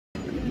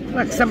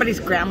Look, somebody's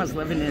grandma's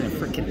living in a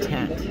freaking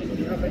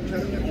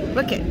tent.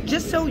 Look at,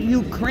 just so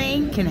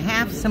Ukraine can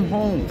have some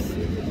homes.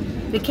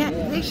 They can't,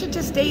 they should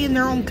just stay in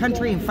their own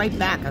country and fight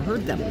back. I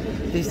heard them.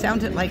 They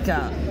sounded like,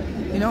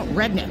 you know,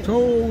 rednecks.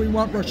 Oh, we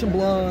want Russian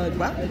blood.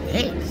 Well,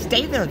 hey,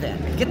 stay there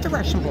then. Get the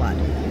Russian blood.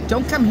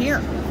 Don't come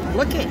here.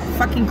 Look at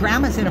fucking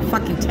grandma's in a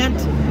fucking tent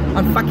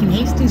on fucking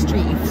Hastings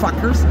Street, you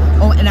fuckers.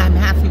 Oh, and I'm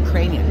half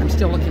Ukrainian. I'm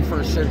still looking for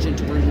a surgeon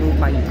to remove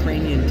my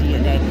Ukrainian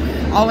DNA.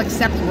 I'll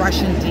accept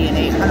Russian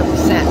DNA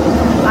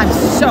 100%. I'm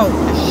so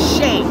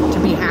ashamed to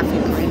be half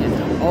Ukrainian.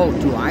 Oh,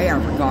 do I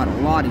ever got a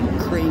lot of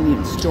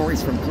Ukrainian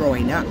stories from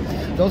growing up.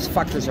 Those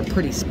fuckers are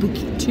pretty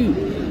spooky too,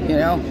 you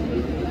know?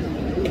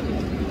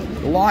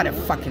 A lot of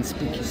fucking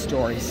spooky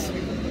stories.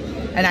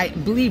 And I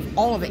believe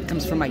all of it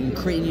comes from my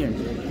Ukrainian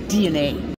DNA.